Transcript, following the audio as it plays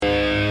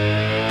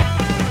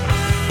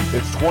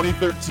It's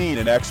 2013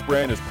 and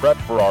X-Brand is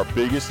prepped for our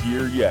biggest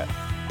year yet.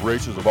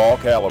 Racers of all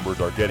calibers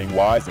are getting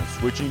wise and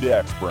switching to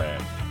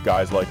X-Brand.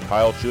 Guys like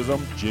Kyle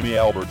Chisholm, Jimmy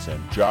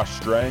Albertson, Josh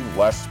Strang,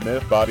 Les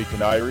Smith, Bobby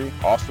Canary,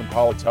 Austin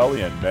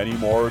Politelli, and many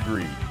more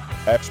agree.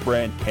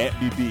 X-Brand can't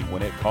be beat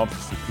when it comes to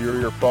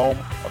superior foam,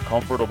 a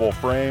comfortable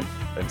frame,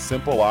 and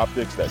simple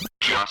optics that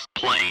just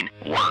plain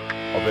work.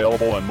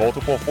 Available in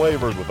multiple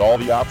flavors with all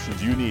the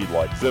options you need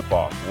like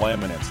zip-offs,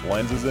 laminates,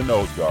 lenses, and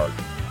nose guards.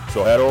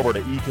 So head over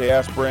to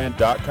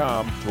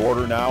eksbrand.com to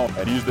order now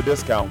and use the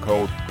discount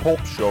code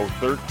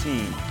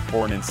PULPSHOW13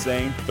 for an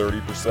insane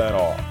 30%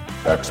 off.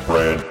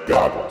 X-Brand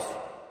Goggles.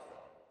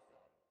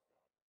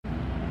 All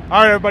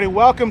right, everybody,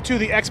 welcome to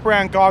the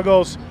X-Brand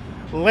Goggles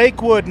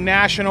Lakewood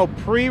National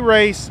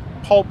Pre-Race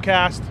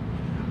Pulpcast.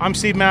 I'm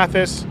Steve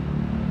Matthes.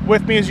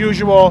 With me, as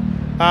usual,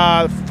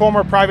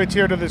 former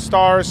privateer to the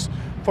stars,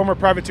 former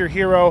privateer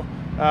hero,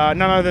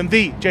 none other than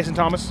the Jason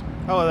Thomas.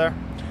 Hello there.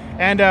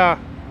 And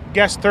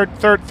guest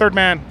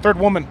third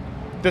woman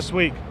this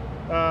week,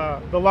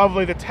 the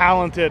lovely, the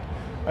talented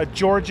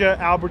Georgia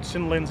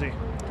Albertson Lindsay.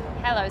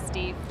 Hello,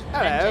 Steve.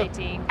 Hello. And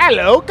JT.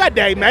 Hello, good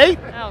day, mate.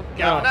 Oh,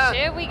 gosh.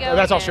 Here we go.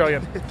 That's again.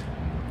 Australian.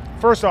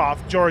 First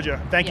off, Georgia,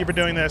 thank you Yes. for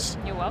doing this.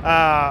 You're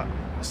welcome.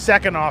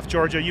 Second off,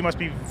 Georgia, you must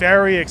be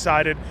very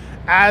excited.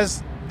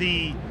 As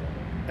the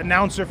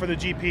announcer for the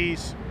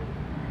GPs,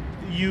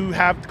 you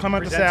have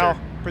Clement DeSalle,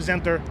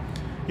 presenter.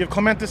 You have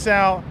Clement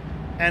DeSalle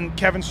and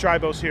Kevin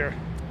Strybos here.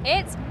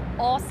 It's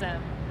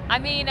awesome. I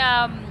mean,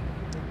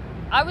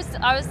 I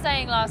was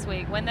saying last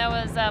week when there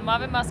was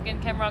Marvin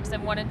Muskin, Ken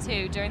Roxon 1 and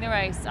 2 during the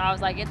race, I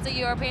was like, it's a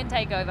European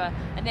takeover.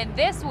 And then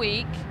this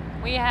week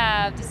we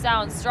have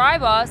DeSalle and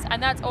Strybos,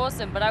 and that's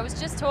awesome. But I was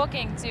just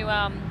talking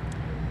to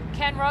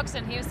Ken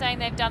Roxon. He was saying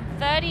they've done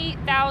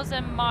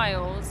 30,000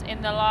 miles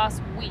in the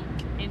last week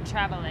in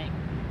traveling.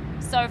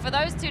 So for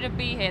those two to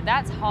be here,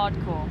 that's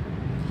hardcore.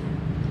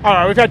 All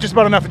right, we've had just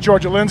about enough of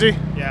Georgia Lindsay.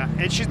 Yeah,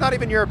 and she's not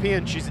even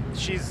European. She's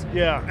in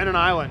an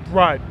island.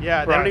 Right.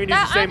 Yeah, they right. don't even use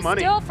the same I'm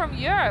money. still from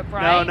Europe,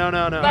 right? No.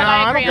 But No,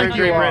 I agree, I don't I'm think not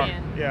you are.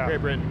 European. Yeah.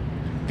 Great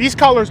Britain. These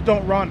colors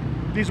don't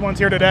run. These ones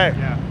here today.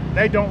 Yeah.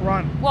 They don't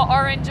run. Well,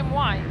 orange and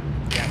white.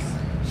 Yes.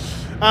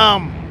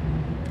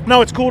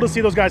 No, it's cool to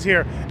see those guys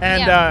here.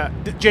 And Yeah.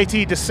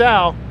 JT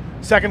DeSalle,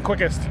 second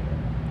quickest.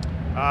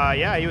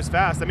 Yeah, he was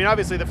fast. I mean,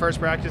 obviously the first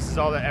practice is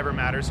all that ever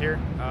matters here,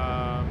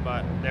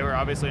 but they were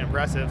obviously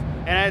impressive.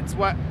 And it's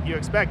what you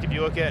expect if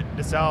you look at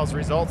DeSalle's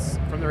results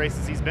from the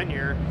races he's been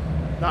here.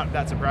 Not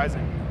that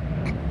surprising.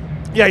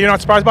 Yeah, you're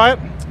not surprised by it?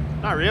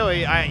 Not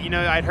really.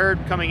 I'd heard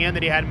coming in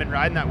that he hadn't been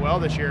riding that well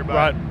this year,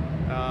 but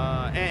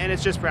Right. and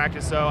it's just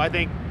practice. So I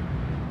think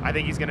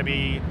he's going to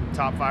be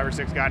top 5 or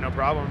 6 guy, no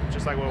problem.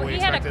 Just like what Well, we he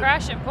had expected. a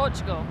crash in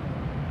Portugal.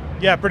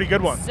 Yeah, pretty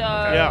good one. So,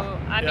 Yeah.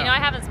 I mean, Yeah. I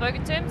haven't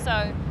spoken to him,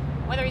 so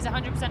whether he's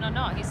 100% or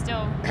not, he's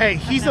still... Hey,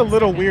 he's a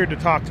little weird to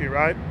talk to,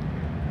 right?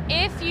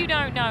 If you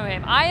don't know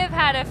him, I have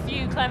had a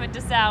few Clement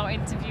DeSalle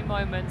interview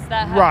moments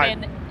that have Right.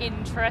 been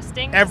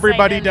interesting. to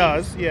Everybody say the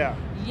does, least. yeah.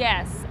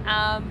 Yes,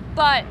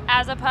 but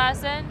as a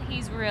person,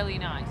 he's really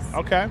nice.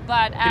 Okay.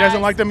 But He doesn't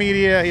as- like the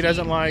media. He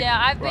doesn't like...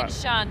 Yeah, I've been Right.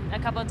 shunned a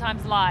couple of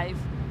times live,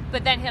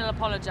 but then he'll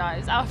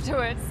apologize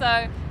afterwards.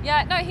 So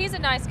yeah, no, he's a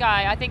nice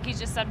guy. I think he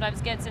just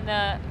sometimes gets in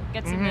the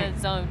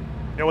zone.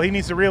 Yeah, well, he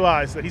needs to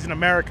realize that he's an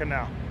American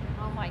now.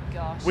 Oh my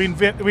gosh. We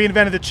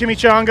invented the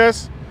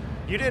chimichangas.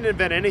 You didn't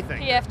invent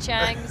anything. PF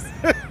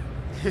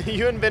Chang's.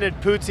 You invented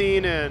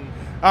poutine and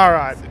All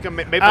right.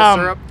 maple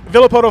syrup.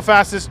 Villapoto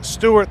fastest,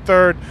 Stewart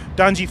third,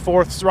 Dungey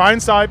fourth, Ryan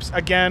Sipes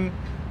again.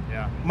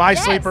 Yeah. My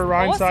Yes, sleeper,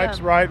 Ryan awesome.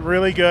 Sipes, right?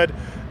 Really good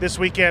this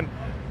weekend.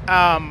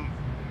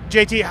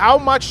 JT, how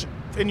much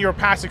in your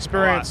past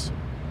experience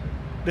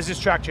does this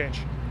track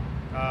change?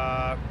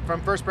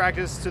 From first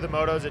practice to the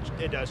motos,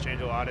 it does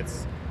change a lot.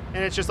 It's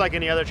just like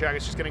any other track.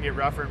 It's just going to get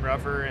rougher and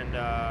rougher.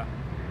 And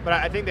but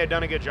I think they've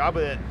done a good job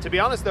with it. To be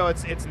honest, though,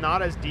 it's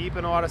not as deep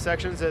in a lot of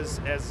sections as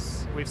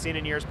we've seen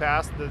in years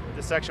past.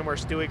 The section where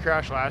Stewie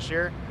crashed last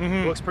year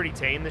looks pretty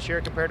tame this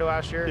year compared to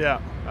last year. Yeah.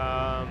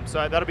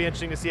 So that'll be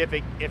interesting to see if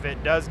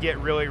it does get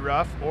really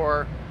rough,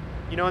 or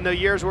in the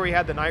years where we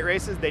had the night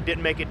races, they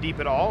didn't make it deep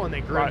at all, and they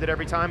groomed it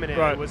every time, and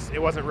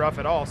it wasn't rough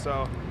at all.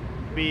 So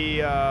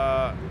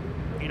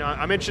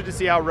I'm interested to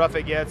see how rough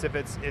it gets, if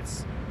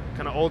it's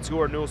kind of old school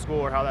or new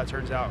school, or how that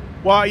turns out.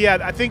 Well, yeah,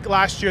 I think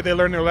last year they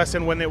learned their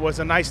lesson when it was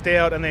a nice day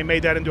out and they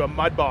made that into a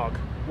mud bog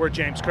where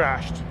James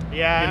crashed.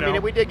 Yeah, You I mean,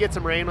 know? we did get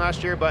some rain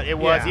last year, but it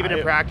was, even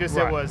in practice,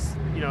 right. it was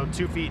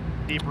 2 feet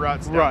deep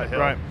ruts down the hill.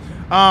 Right.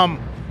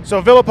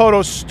 So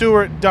Villapoto,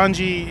 Stewart,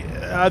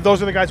 Dungey,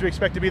 those are the guys we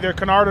expect to be there.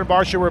 Kennard and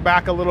Barsha were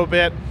back a little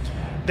bit.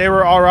 They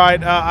were all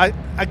right.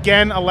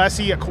 Again,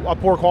 Alessi, a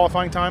poor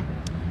qualifying time.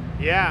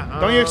 Yeah.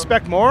 Don't you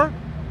expect more?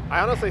 I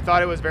honestly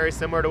thought it was very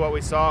similar to what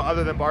we saw,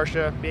 other than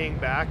Barsha being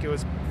back. It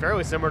was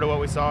fairly similar to what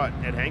we saw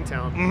at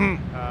Hangtown.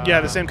 Mm-hmm. Yeah,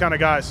 the same kind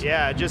of guys.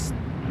 Yeah, just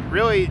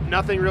really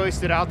nothing really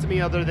stood out to me,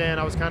 other than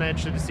I was kind of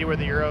interested to see where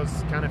the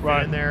Euros kind of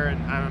fit in there,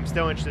 and I'm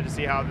still interested to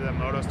see how the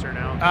motos turn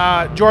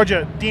out.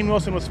 Georgia, Dean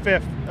Wilson was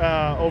 5th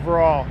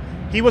overall.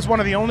 He was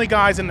one of the only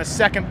guys in the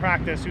second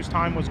practice whose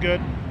time was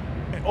good.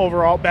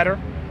 overall better.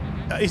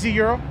 Is he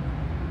Euro?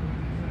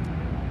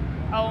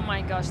 Oh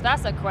my gosh,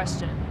 that's a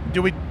question.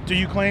 Do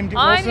you claim Dean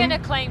I'm Wilson? going to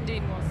claim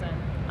Dean Wilson.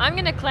 I'm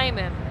going to claim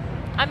him.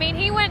 I mean,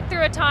 he went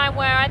through a time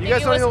where I think You guys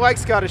he don't was. even like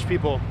Scottish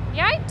people.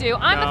 Yeah, I do.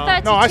 I'm No. a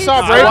 32. No, I saw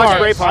I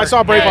watched Braveheart. I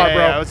saw Braveheart,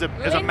 bro. It was a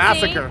Lindsay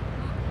massacre.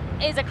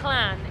 is a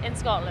clan in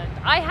Scotland.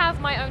 I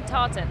have my own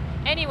tartan.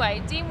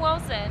 Anyway, Dean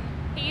Wilson,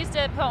 he used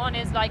to put on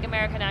his like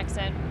American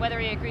accent. Whether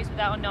he agrees with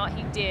that or not,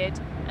 he did.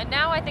 And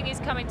now I think he's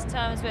coming to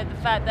terms with the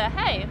fact that,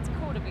 hey, it's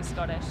cool to be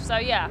Scottish. So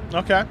yeah.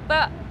 Okay.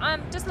 But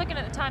I'm just looking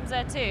at the times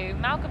there too.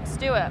 Malcolm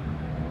Stewart,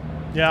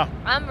 Yeah.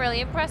 I'm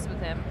really impressed with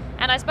him.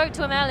 And I spoke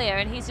to him earlier,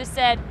 and he's just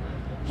said,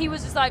 he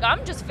was just like,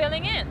 I'm just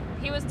filling in.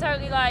 He was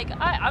totally like,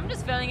 I'm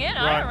just filling in.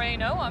 I Right. don't really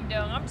know what I'm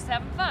doing. I'm just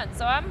having fun.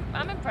 So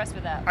I'm impressed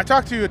with that. I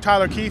talked to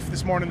Tyler Keefe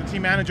this morning, the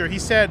team manager. He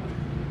said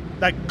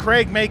that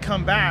Craig may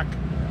come back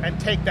and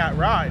take that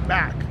ride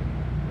back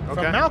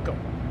Okay. from Malcolm.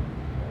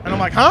 And I'm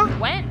like, huh?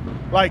 When?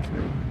 Like,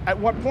 at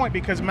what point?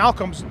 Because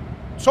Malcolm's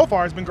so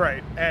far has been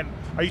great. And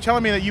are you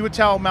telling me that you would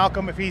tell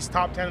Malcolm if he's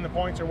top 10 in the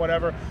points or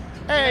whatever,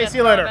 hey, gonna see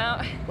you throw later. him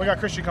out? We got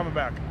Christian coming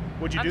back.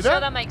 Would you I'm do sure that?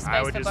 that makes I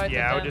space would for just, both yeah,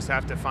 of I them. would just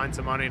have to find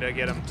some money to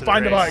get them to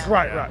Find the a race. bike.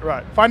 Right, Yeah.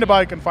 right. Find a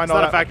bike and find It's all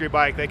not a that. factory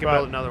bike. They can Right.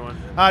 build another one.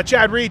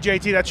 Chad Reed,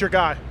 JT, that's your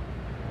guy.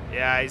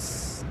 Yeah,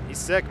 he's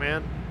sick,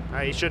 man.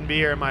 He shouldn't be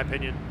here, in my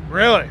opinion.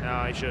 Really?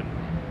 No, he shouldn't.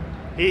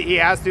 He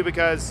has to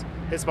because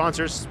his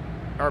sponsors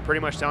are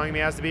pretty much telling him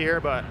he has to be here.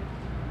 But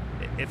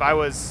if I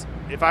was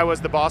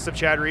the boss of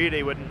Chad Reed,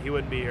 he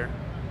wouldn't be here.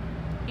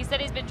 He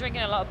said he's been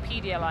drinking a lot of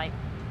Pedialyte.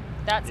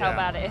 That's how Yeah.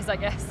 bad it is, I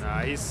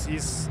guess.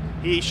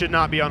 He should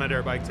not be on a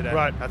dirt bike today.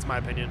 Right. That's my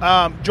opinion.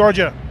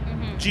 Georgia,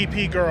 Mm-hmm.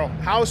 GP girl.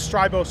 How's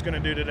Strybos going to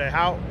do today?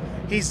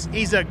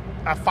 He's a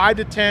 5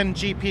 to 10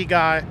 GP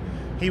guy.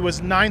 He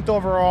was 9th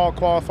overall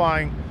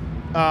qualifying.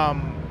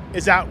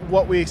 Is that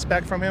what we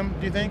expect from him,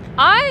 do you think?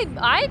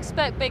 I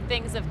expect big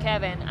things of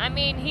Kevin. I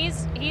mean,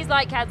 he's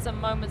like had some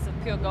moments of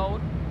pure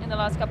gold in the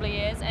last couple of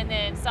years, and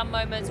then some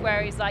moments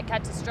where he's like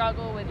had to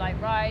struggle with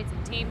like rides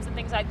and teams and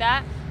things like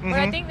that. But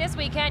I think this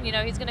weekend,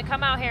 he's going to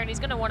come out here and he's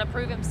going to want to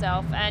prove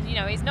himself. And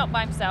he's not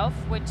by himself,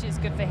 which is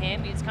good for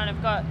him. He's kind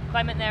of got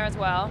Clement there as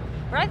well.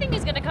 But I think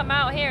he's going to come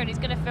out here and he's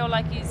going to feel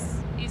like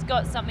he's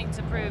got something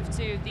to prove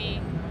to the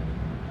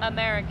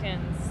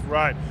Americans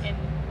Right. in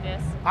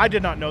this. I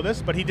did not know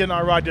this, but he did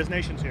not ride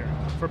Nations here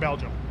for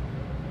Belgium.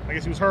 I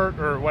guess he was hurt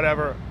or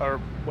whatever.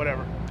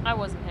 I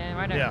wasn't here.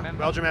 I don't Yeah. remember.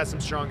 Belgium has some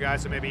strong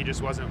guys, so maybe he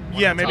just wasn't. one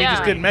Yeah, of the maybe he top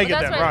just three. didn't make But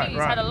it that's then. why I Right, think he's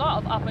right. had a lot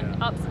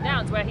of ups and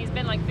downs where he's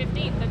been like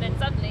 15th, and then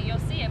suddenly you'll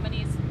see him and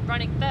he's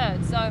running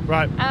 3rd. So,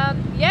 Right.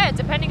 yeah,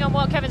 depending on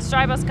what Kevin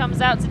Strybos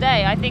comes out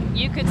today, I think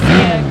you could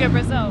see a good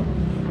result.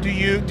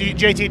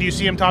 JT, do you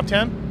see him top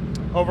 10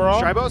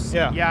 overall? Strybos?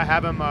 Yeah. Yeah, I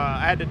have him. I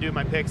had to do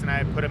my picks, and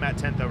I put him at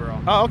 10th overall.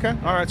 Oh, okay.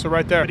 All right, so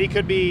right there. But he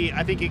could be.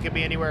 I think he could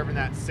be anywhere from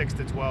that 6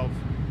 to 12.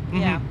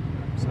 Yeah.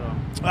 So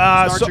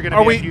starts so are going are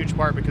to be we- a huge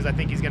part because I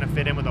think he's going to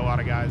fit in with a lot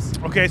of guys.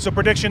 Okay, so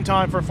prediction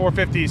time for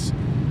 450s.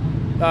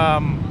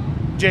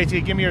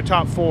 JT, give me your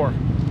top 4.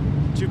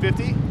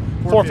 250?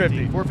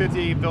 450.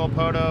 450,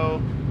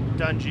 Villapoto,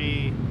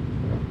 Dungey,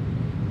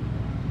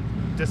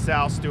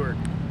 DeSalle, Stewart.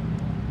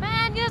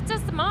 Man, yes,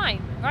 just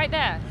mine right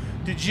there.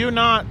 Did you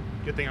not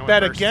Good thing I went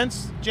bet first.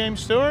 against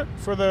James Stewart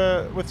for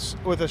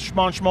with a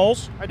Schmon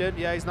Schmoles? I did.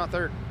 Yeah, he's not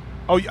third.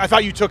 Oh, I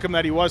thought you took him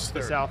that he was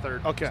third. DeSalle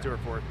third. Okay. Stewart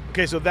fourth.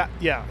 Okay, so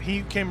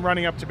he came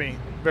running up to me,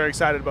 very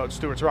excited about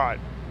Stewart's ride.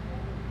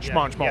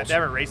 Schmon Yeah, Schmoles. they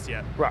haven't raced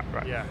yet. Right.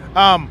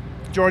 Yeah.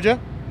 Georgia,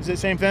 is it the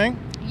same thing?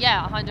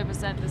 Yeah,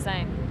 100% the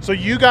same. So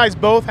you guys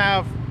both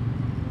have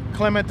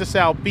Clement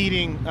DeSalle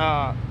beating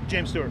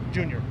James Stewart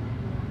Jr.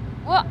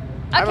 Well,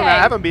 okay. I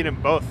haven't beat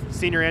him both,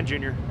 senior and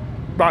junior.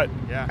 Right.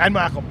 Yeah. And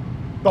Malcolm.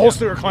 The whole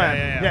Stewart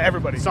clan. Yeah,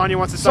 everybody. Sonia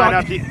wants to sign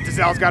up. Sonia.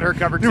 DeSalle's got her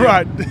covered too. You're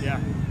right. Yeah.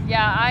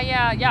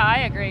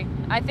 I agree.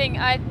 I think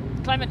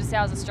Clement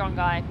DeSalle's a strong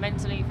guy,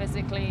 mentally,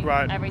 physically,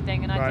 Right.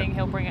 everything, and I Right. think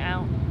he'll bring it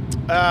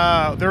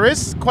out. There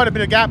is quite a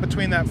bit of gap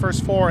between that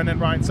first 4 and then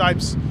Ryan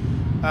Sipes,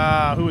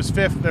 who was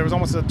 5th. There was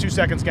almost a 2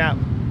 seconds gap.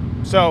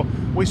 So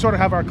we sort of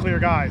have our clear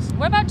guys.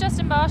 What about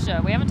Justin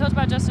Barsha? We haven't talked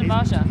about Justin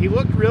Barsha. He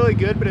looked really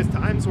good, but his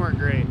times weren't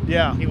great.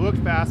 Yeah. He looked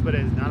fast, but I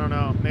don't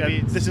know. Maybe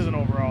Yeah, this isn't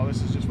overall.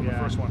 This is just from the Yeah.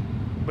 first one.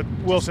 But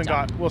Wilson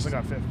stop.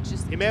 got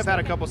 5th. he may have had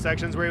a couple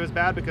sections where he was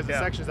bad because the Yeah.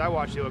 sections I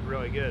watched, he looked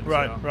really good.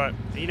 Right, so. right.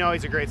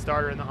 He's a great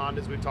starter, and the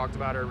Hondas we've talked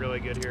about are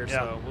really good here. Yeah.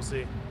 So we'll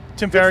see.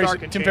 Tim Good Ferry's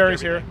start can change here.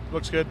 everything.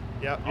 Looks good.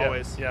 Yeah, Yeah,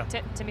 always. Yeah.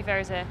 Timmy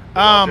Ferry's here.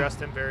 Well dressed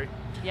Tim Ferry.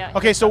 Yeah.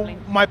 Okay, he's so lovely.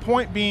 my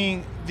point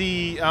being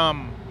the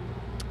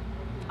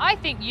I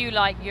think you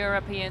like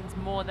Europeans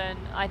more than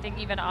I think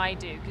even I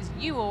do, because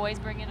you always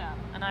bring it up,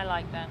 and I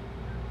like that.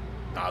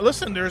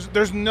 listen, there's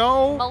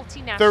no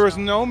Multinational. there is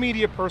no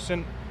media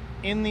person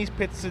in these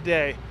pits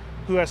today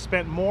who has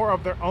spent more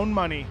of their own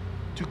money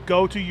to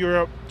go to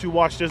Europe to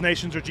watch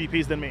Nations or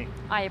GPs than me.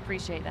 I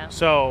appreciate that.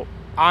 So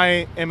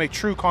I am a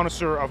true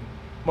connoisseur of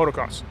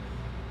motocross.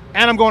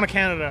 And I'm going to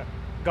Canada,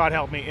 God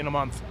help me, in a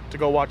month to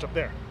go watch up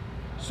there.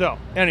 So,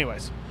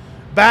 anyways,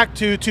 back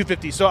to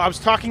 250. So I was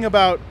talking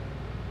about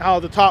how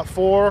the top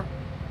 4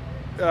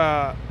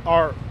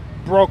 are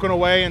broken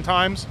away in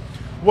times.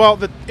 Well,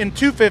 in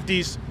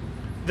 250s,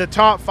 the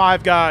top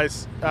 5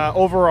 guys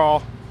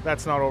overall.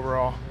 That's not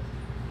overall.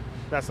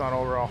 That's not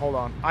overall. Hold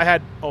on. I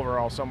had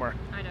overall somewhere.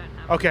 I don't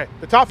have. Okay,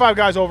 the top 5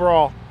 guys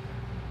overall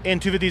in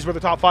 250s were the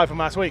top 5 from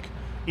last week.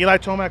 Eli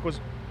Tomac was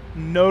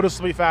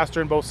noticeably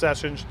faster in both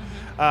sessions,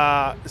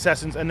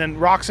 and then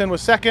Roczen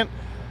was second,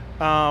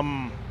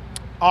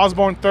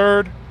 Osborne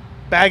third,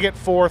 Baggett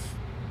fourth,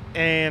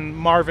 and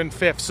Marvin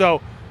fifth.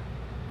 So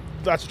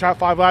that's your top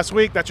 5 last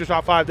week. That's your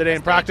top 5 today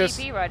in practice.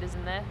 GP riders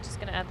in there. Just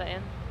gonna add that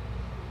in.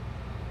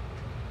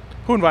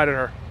 Who invited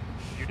her?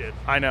 You did.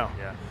 I know.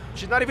 Yeah.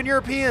 She's not even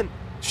European.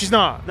 She's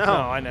not. No.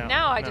 I know.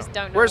 Now I No. just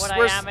don't know Where's what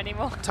I am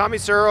anymore. Tommy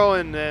Searle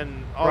and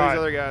all Right. these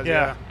other guys.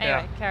 Yeah.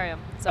 Anyway, carry on.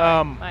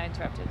 Sorry, I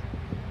interrupted.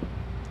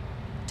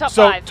 Top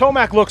So 5.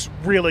 Tomac looks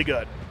really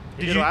good.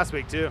 He did last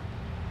week too.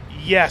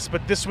 Yes,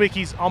 but this week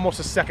he's almost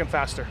a second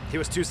faster. He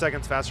was 2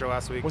 seconds faster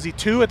last week. Was he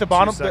 2 at the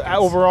bottom 2 seconds.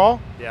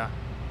 overall? Yeah.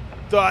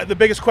 The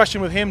biggest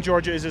question with him,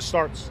 Georgia, is his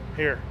starts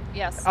here.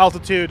 Yes.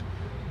 Altitude,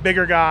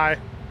 bigger guy.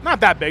 Not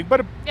that big,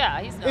 but Yeah,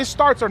 he's not. his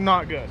starts are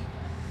not good.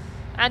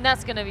 And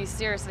that's going to be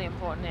seriously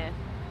important here.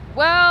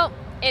 Well,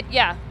 it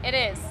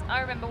is. I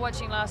remember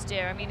watching last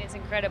year. I mean, it's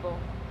incredible,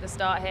 the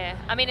start here.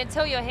 I mean,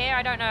 until you're here,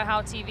 I don't know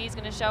how TV is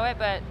going to show it,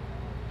 but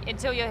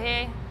until you're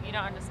here, you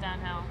don't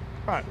understand how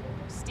Right.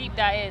 steep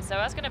that is. So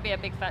that's going to be a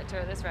big factor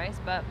at this race,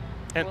 but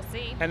we'll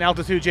see. And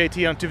altitude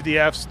JT on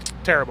 250F's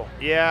terrible.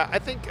 Yeah, I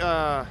think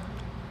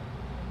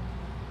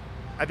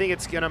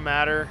it's gonna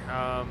matter,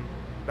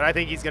 but I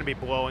think he's gonna be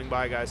blowing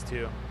by guys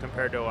too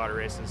compared to a lot of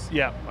races.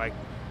 Yeah. Like,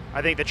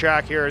 I think the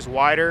track here is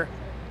wider,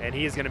 and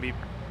he is gonna be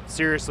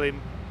seriously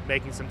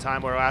making some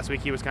time. Where last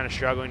week he was kind of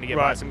struggling to get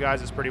by Right. some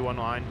guys. It's pretty one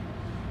line,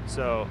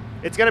 so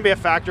it's gonna be a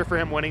factor for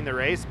him winning the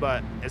race.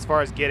 But as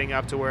far as getting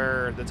up to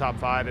where the top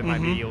 5, it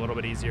might be a little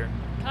bit easier.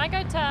 Can I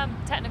go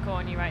technical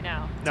on you right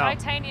now? No.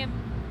 Titanium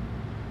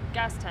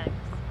gas tanks.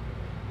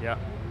 Yeah.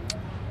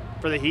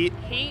 For the heat.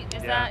 Heat,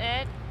 is Yeah. that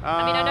it?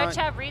 I mean, I know Uh,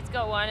 Chad Reed's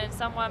got one, and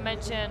someone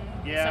mentioned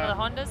Yeah. some of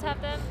the Hondas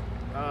have them.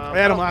 I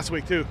had him last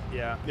week too.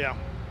 Yeah. Yeah.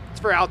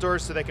 It's for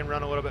outdoors, so they can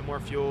run a little bit more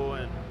fuel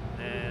and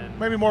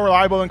Maybe more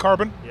reliable than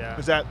carbon. Yeah.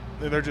 Is that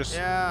they're just?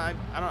 Yeah,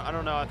 I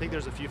don't know. I think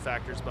there's a few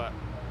factors, but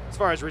as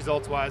far as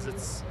results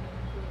wise,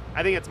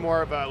 I think it's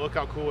more of a look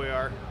how cool we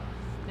are.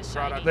 The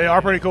Product. shiny. They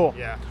are pretty cool.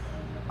 Yeah.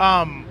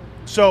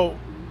 So,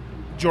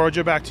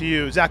 Georgia, back to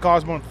you. Zach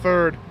Osborne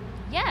third.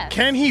 Yes.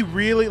 Can he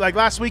really, like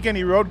last weekend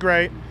he rode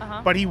great,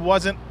 Uh-huh. but he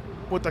wasn't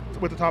with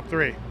the top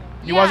 3.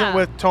 He Yeah. wasn't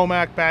with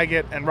Tomac,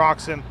 Baggett, and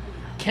Roczen.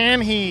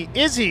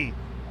 Is he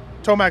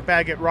Tomac,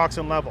 Baggett,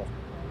 Roczen level?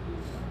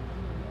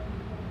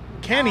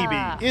 Can he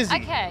be? Is he?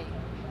 Okay.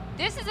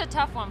 This is a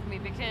tough one for me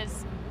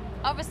because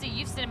obviously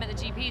you've seen him at the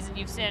GPs and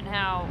you've seen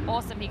how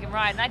awesome he can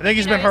ride. And I think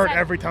he's you know, been hurt had-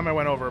 every time I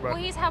went over, but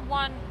Well, he's had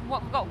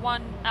got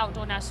one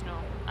outdoor national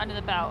under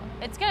the belt.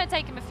 It's going to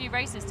take him a few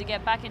races to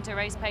get back into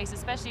race pace,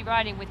 especially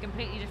riding with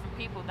completely different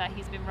people that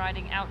he's been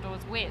riding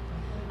outdoors with.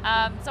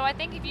 So I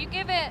think if you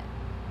give it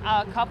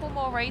a couple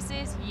more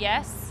races,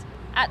 yes.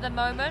 At the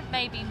moment,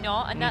 maybe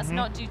not, and that's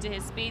not due to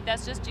his speed.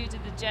 That's just due to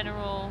the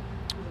general,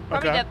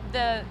 probably Okay.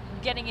 the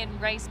getting in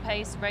race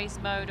pace, race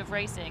mode of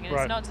racing, and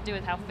Right. it's not to do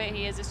with how fit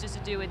he is. It's just to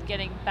do with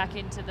getting back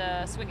into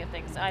the swing of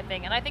things. I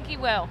think, and I think he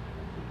will.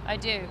 I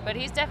do, but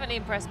he's definitely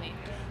impressed me.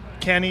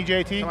 can he,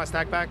 JT? Come on,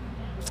 snack pack.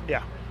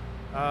 Yeah.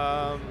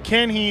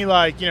 Can he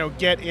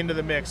get into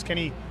the mix? Can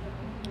he?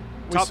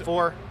 Top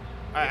 4.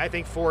 I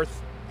think 4th.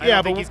 I Yeah,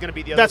 don't think but he's going to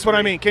be the other that's what I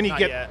 3. mean. Can he Not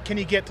get? yet. Can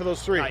he get to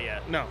those 3? Not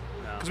yet. No. No.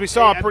 Because we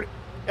saw a Yeah, pretty.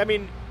 I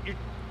mean, your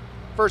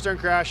first turn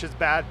crash is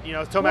bad.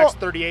 Tomac's Well,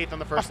 38th on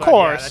the first of lap.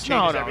 course. Yeah, that No,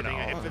 changes no,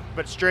 everything. no.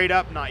 But straight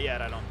up, not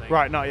yet, I don't think.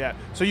 Right, not yet.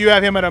 So you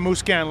have him at a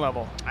Muscan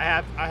level.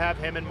 I have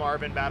him and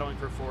Marvin battling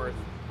for 4th,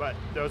 but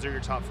those are your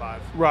top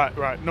 5.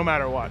 Right. No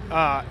matter what.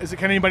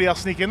 Can anybody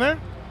else sneak in there?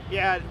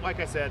 Yeah, like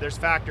I said, there's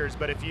factors,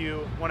 but if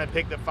you want to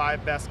pick the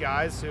 5 best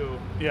guys who,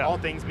 Yeah. all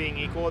things being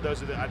equal,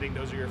 I think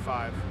those are your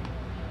 5.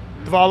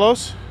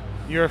 Davalos,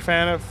 you're a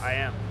fan of? I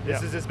am. This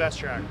Yeah. is his best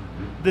track.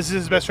 This is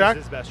his best track?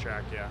 This is his best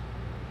track, yeah.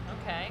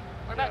 Okay.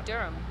 What about Yeah.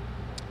 Durham?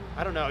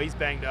 I don't know. He's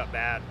banged up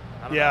bad.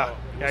 I don't Yeah. know.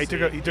 Yeah, he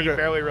took a-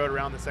 barely rode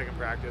around the second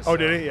practice. Oh, so,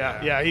 did he?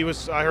 Yeah. He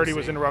was. I heard he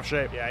was in rough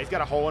shape. Yeah, he's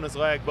got a hole in his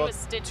leg. was Both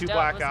stitched 2 up,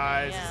 black wasn't he?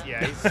 eyes.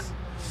 Yeah. Yeah,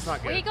 he's not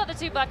good. Well, he got the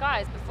 2 black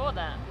eyes before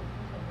that.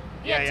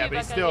 He had 2 but he's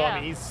black still. eyes, I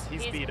mean,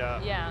 he's beat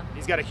up. Yeah.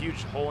 He's got a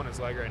huge hole in his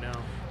leg right now.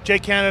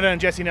 Jake Canada and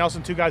Jesse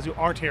Nelson, 2 guys who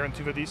aren't here in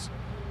 250s.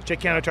 Jake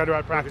Canada tried to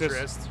ride Broke his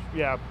practice. wrist.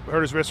 Yeah,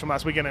 hurt his wrist from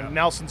last weekend, and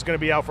Nelson's going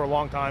to be out for a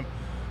long time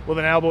with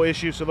an elbow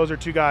issue. So those are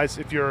 2 guys.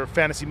 If you're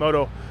fantasy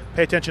moto,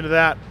 pay attention to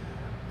that.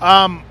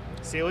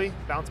 Sealy,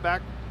 bounce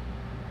back.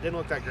 Didn't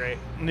look that great.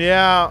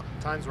 Yeah,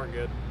 Times weren't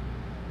good.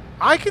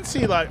 I can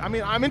see,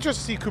 I'm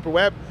interested to see Cooper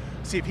Webb,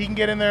 see if he can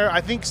get in there.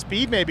 I think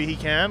speed maybe he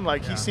can.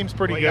 He seems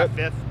pretty Well, good. He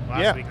got 5th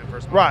last week in the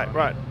first one.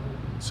 Right.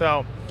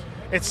 So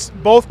it's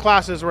both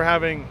classes were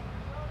having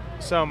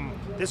some.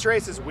 This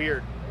race is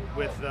weird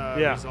with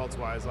Yeah.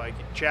 results-wise. Like,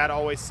 Chad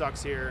always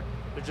sucks here.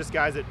 They're just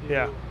guys that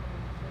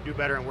do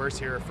better and worse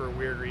here for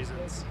weird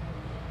reasons.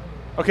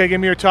 Okay, give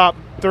me your top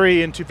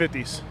 3 in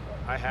 250s.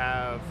 I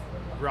have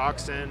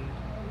Roxon,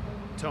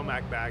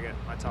 Tomac, Baggett,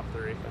 my top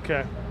 3.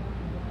 Okay.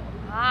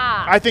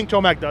 Ah. I think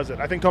Tomac does it.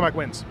 I think Tomac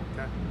wins.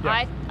 Okay.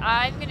 Yeah.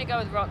 I'm going to go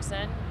with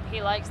Roxon.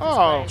 He likes this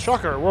Oh, place.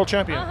 shocker. World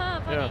champion.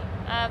 Funny.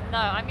 Yeah. No,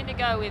 I'm going to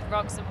go with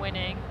Roxon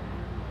winning.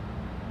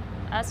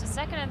 As for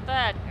second and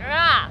third,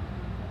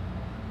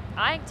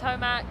 I think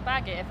Tomac,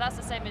 Baggett. If that's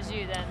the same as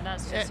you, then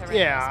that's just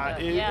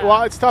horrendous. Yeah.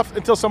 Well, it's tough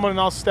until someone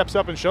else steps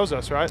up and shows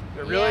us, right?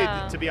 But really,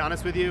 Yeah. to be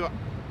honest with you,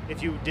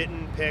 if you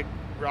didn't pick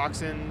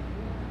Roxon,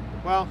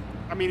 well,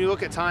 I mean, you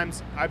look at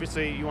times,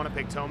 obviously you want to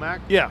pick Tomac.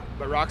 Yeah.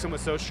 But Roxon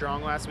was so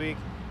strong last week.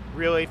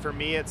 Really, for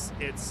me, it's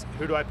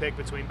who do I pick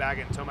between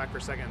Baggett and Tomac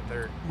for second and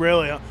third?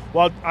 Really?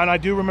 Well, and I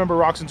do remember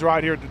Roxon's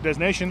ride here at the Des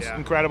Nations. Yeah.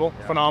 Incredible.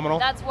 Yeah. Phenomenal.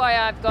 That's why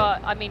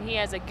he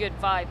has a good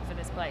vibe for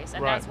this place.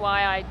 And Right. that's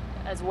why I,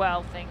 as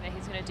well, think that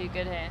he's going to do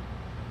good here.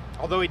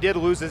 Although he did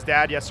lose his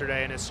dad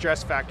yesterday, and his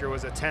stress factor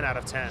was a 10 out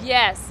of 10.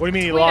 Yes. What do you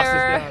mean he lost his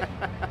Twitter.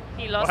 dad?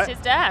 He lost What? his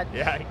dad.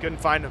 Yeah, he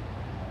couldn't find him.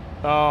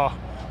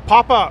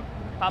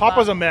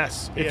 Papa's a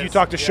mess. He If you is.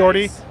 talk to Yeah,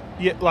 Shorty,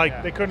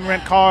 Yeah. they couldn't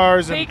rent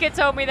cars, and Pika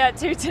told me that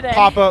too today.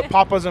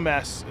 Papa's a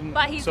mess. And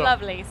But he's so,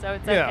 lovely, so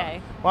it's Yeah.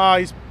 okay. Well,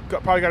 he's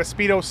probably got a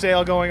Speedo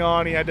sale going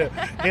on. He had to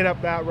hit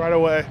up that right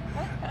away.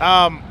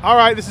 All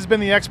right, this has been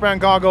the X-Brand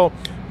Goggle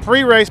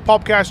pre-race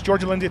Pulpcast.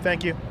 Georgia Lindsay,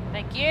 thank you.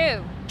 Thank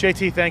you.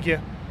 JT, thank you.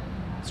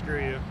 Screw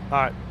you.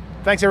 All right.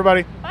 Thanks,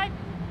 everybody. Bye.